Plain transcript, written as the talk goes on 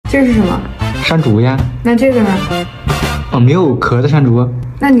这是什么？山竹呀。那这个呢？哦，没有壳的山竹。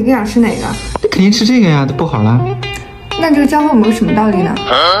那你更想吃哪个？那肯定吃这个呀，都剥好了。那这个交换我们有什么道理呢？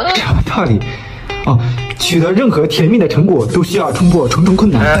什么道理？哦，取得任何甜蜜的成果都需要冲破重重困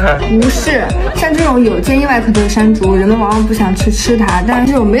难。不是，像这种有坚硬外壳的山竹，人们往往不想去吃它；但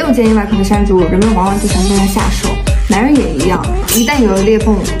是这种没有坚硬外壳的山竹，人们往往就想对它下手。男人也一样，一旦有了裂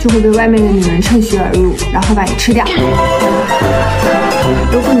缝，就会被外面的女人趁虚而入，然后把你吃掉。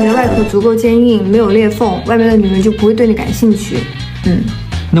如果你的外壳足够坚硬，没有裂缝，外面的女人就不会对你感兴趣。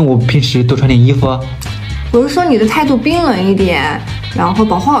那我平时多穿点衣服。我是说你的态度冰冷一点，然后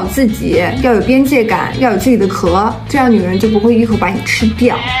保护好自己，要有边界感，要有自己的壳，这样女人就不会一口把你吃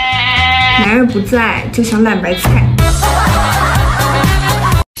掉。男人不在，就像烂白菜。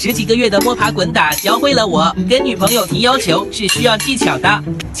10几个月的摸爬滚打，教会了我跟女朋友提要求是需要技巧的。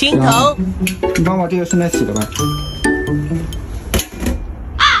亲头，你帮我把这个顺带洗了吧。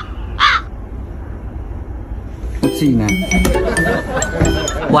我自己来。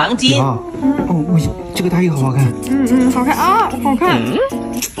王金。哦，这个大衣好不好看？好看啊，好看。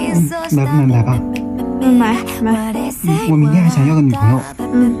买吧。买。我明天还想要个女朋友。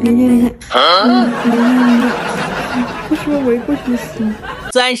明天。为什么围过去死？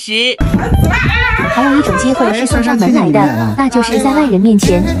钻石。还有一种机会是送上门来的，那就是在外人面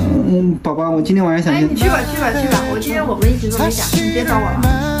前。宝宝，我今天晚上想。你去吧。我今天我们一直都没想，你别找我了。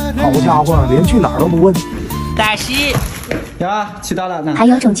好家伙，连去哪儿都不问。大师。有啊，知道了。还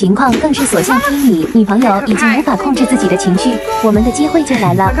有种情况更是所向披靡，女朋友已经无法控制自己的情绪，我们的机会就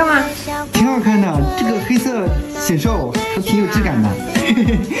来了。好看吗？挺好看的，这个黑色显瘦，还挺有质感的。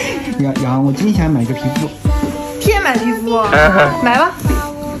杨，我今天想买个皮肤。天买皮肤，买吧。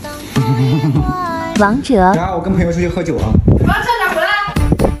王者。然后我跟朋友出去喝酒啊。王站长回来。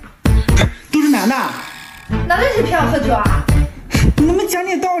都是男的。男的是骗我喝酒啊？你能不能讲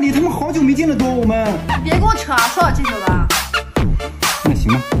点道理？他们好久没见得多，我们。别跟我扯，说好戒酒了。那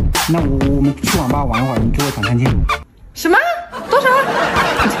行吧，那我们去网吧玩一会儿，你给我转餐巾。什么？多少？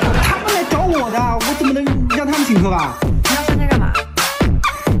他们来找我的，我怎么能让他们请客吧？你要上天干嘛？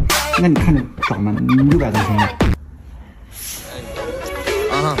那你看着找嘛，600多钱呢。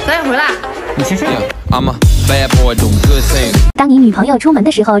早点回来。你先睡。当你女朋友出门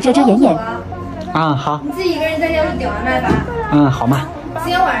的时候，遮遮掩掩。好。你自己一个人在家就点外卖吧。好嘛。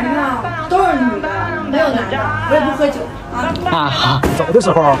今天晚上都是女的，没有男的，我也不喝酒啊。好。走的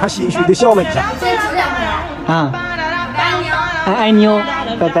时候还心虚的笑了一下。今天几点回来？爱你哦。爱你哦，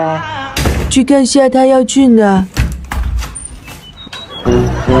拜拜。去看下他要去哪。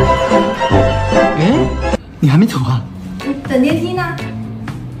你还没走啊？等电梯呢。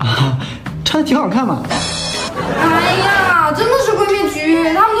穿的挺好看嘛。哎呀，真的是闺蜜局，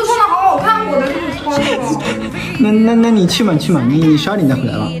他们都穿的好好看，我的这么穿的。那你去嘛，你12点再回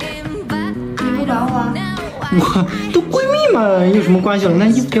来吧。你不管我啊？我都闺蜜嘛，有什么关系了？那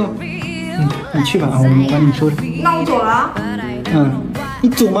衣服给我。你去吧，我们把你收拾。那我走了。你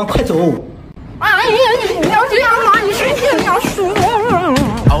走嘛，快走。哎呀，你不要这样嘛，你生气了，你要输。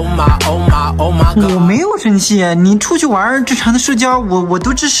我没有生气，你出去玩正常的社交，我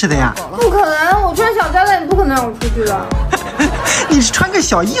都支持的呀。不可能，我穿小夹带，你不可能让我出去的。你是穿个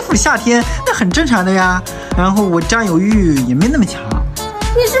小衣服，夏天那很正常的呀。然后我占有欲也没那么强。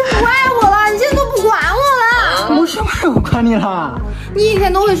你是不爱我了？你现在都不管我了？我什么时候管你了？你以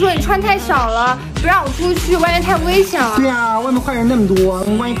前都会说你穿太少了，不让我出去，外面太危险了。对呀，外面坏人那么多，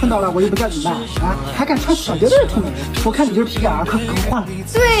万一碰到了我又不知道怎么办啊？还敢穿小夹带出门？我看你就是皮杆啊！快给我换了。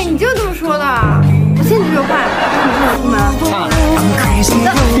对，你就这么说的。我现在就换，你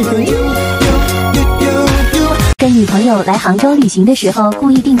跟我出门。跟女朋友来杭州旅行的时候，故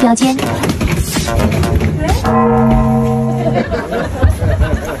意定标间。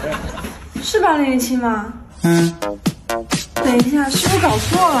是807吗？等一下，是不是搞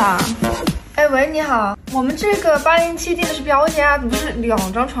错了？哎，喂，你好，我们这个807订的是标间啊，怎么是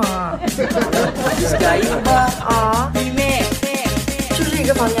2张床啊？就是一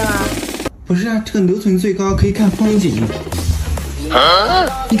个房间啦。不是啊，这个楼层最高，可以看风景。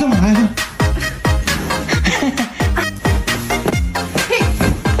你干嘛呀？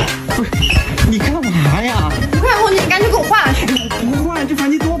不是，你干嘛呀？不看风景，你赶紧给我换了去。不换，这房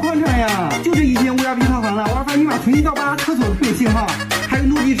间多宽敞呀！就这一间乌鸦皮套房了，WiFi密码从1到8，厕所没有信号，还有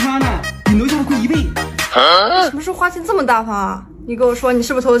落地窗呢，比楼下的贵1倍。什么时候花钱这么大方啊？你跟我说，你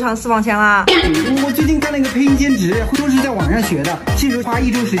是不是偷尝私房钱啦？我最近干了一个配音兼职，都是在网上学的，其实花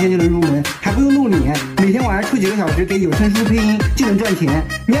1周时间就能入门，还不用露脸，每天晚上出几个小时给有声书配音就能赚钱。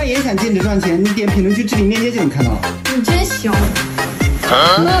你要也想兼职赚钱，你点评论区置顶链接就能看到。你真行。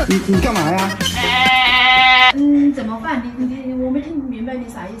你干嘛呀？怎么换？我没听明白。白你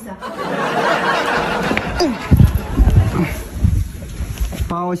啥意思啊？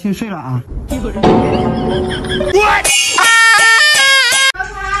爸，我先睡了啊。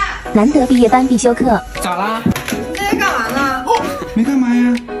难得毕业班必修课。咋啦？你在干嘛呢？没干嘛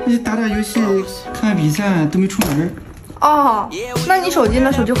呀，那就打打游戏，看看比赛，都没出门。哦，那你手机呢？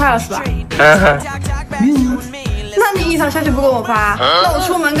手机坏了是吧？没有啊。那你一条消息不给我发，那我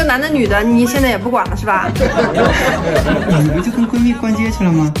出门跟男的女的，你现在也不管了是吧？你不就跟闺蜜逛街去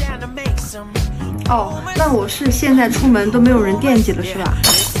了吗？哦，那我是现在出门都没有人惦记了是吧？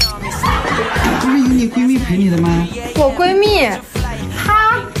不是有你闺蜜陪你的吗？我闺蜜，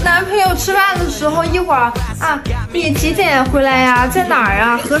她男朋友吃饭的时候一会儿啊，你几点回来呀？在哪儿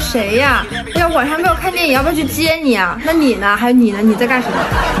啊？和谁呀？要晚上没有看电影，要不要去接你啊？那你呢？还有你呢？你在干什么？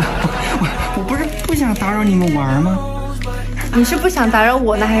我不是不想打扰你们玩吗？你是不想打扰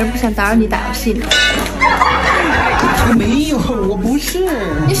我呢，还是不想打扰你打游戏呢？没有，我不是。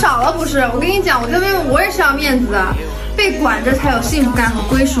你少了不是？我跟你讲，我在外面我也是要面子的，被管着才有幸福感和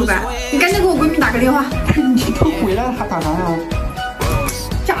归属感。你赶紧给我闺蜜打个电话。你都回来了还打啥呀？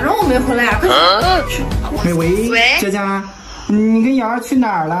假装我没回来啊！喂，佳佳，你跟瑶儿去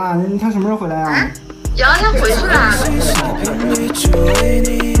哪儿了？她什么时候回来啊？瑶她回去了。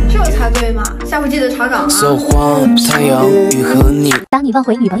这才对嘛！下回记得查岗啊。当你忘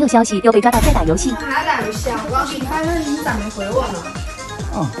回女朋友消息，又被抓到在打游戏。还打游戏啊？我刚给你发消息，你咋没回我呢？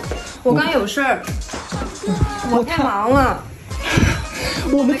哦，我刚有事儿，我太忙了，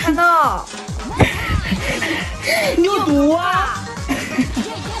我没看到。你有毒啊！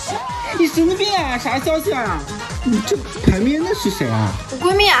你神经病啊！啥消息啊？你这排面的是谁啊？我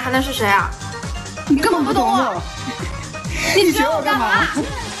闺蜜啊，还能是谁啊？你根本不懂我。你学我干嘛？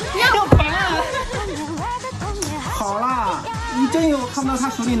你要烦啊！好啦，你真有看不到他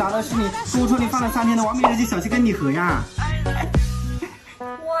手里拿的是你ตู้车里放了3天的完美日记小七跟礼盒呀？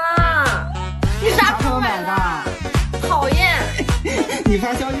哇，你啥时候买的？讨厌！你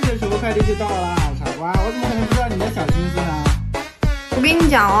发消息的时候快递就到了，傻瓜，我怎么可能不知道你的小心思呢？我跟你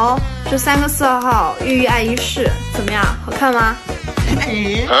讲哦，这3个4号寓意爱一世，怎么样？好看吗？哎，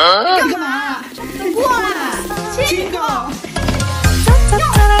你干嘛？过来，亲狗！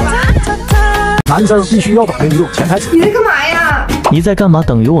男生必须要懂得用潜台词。你在干嘛呀？你在干嘛？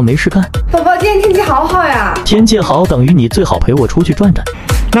等于我没事干。宝宝，今天天气好好呀。天气好等于你最好陪我出去转转。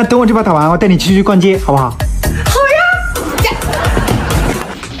那等我这把打完，我带你去逛街，好不好？好呀。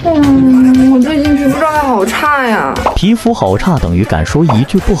我最近皮肤状态好差呀。皮肤好差等于敢说一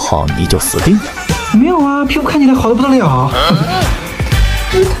句不好你就死定了。没有啊，皮肤看起来好的不得了。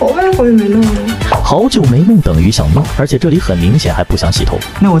你头发好久没弄了。好久没弄等于想弄，而且这里很明显还不想洗头。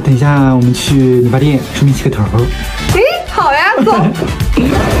那我等一下我们去理发店，顺便洗个头。哎，好呀，走。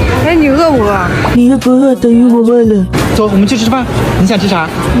哎，你饿不饿？你饿不饿等于我饿了。走，我们去吃饭。你想吃啥？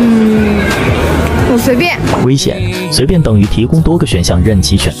我随便。危险，随便等于提供多个选项任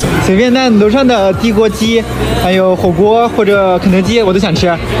其选择。随便，那楼上的地锅鸡，还有火锅或者肯德基，我都想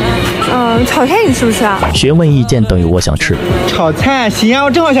吃。炒菜你吃不吃啊？询问意见等于我想吃。炒菜行啊，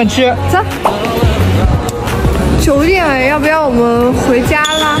我正好想吃。走。9点，要不要我们回家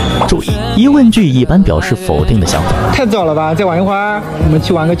啦？注意，疑问句一般表示否定的想法。太早了吧，再玩一会儿，我们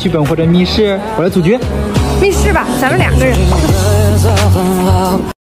去玩个剧本或者密室，我来组局。密室吧，咱们2个人。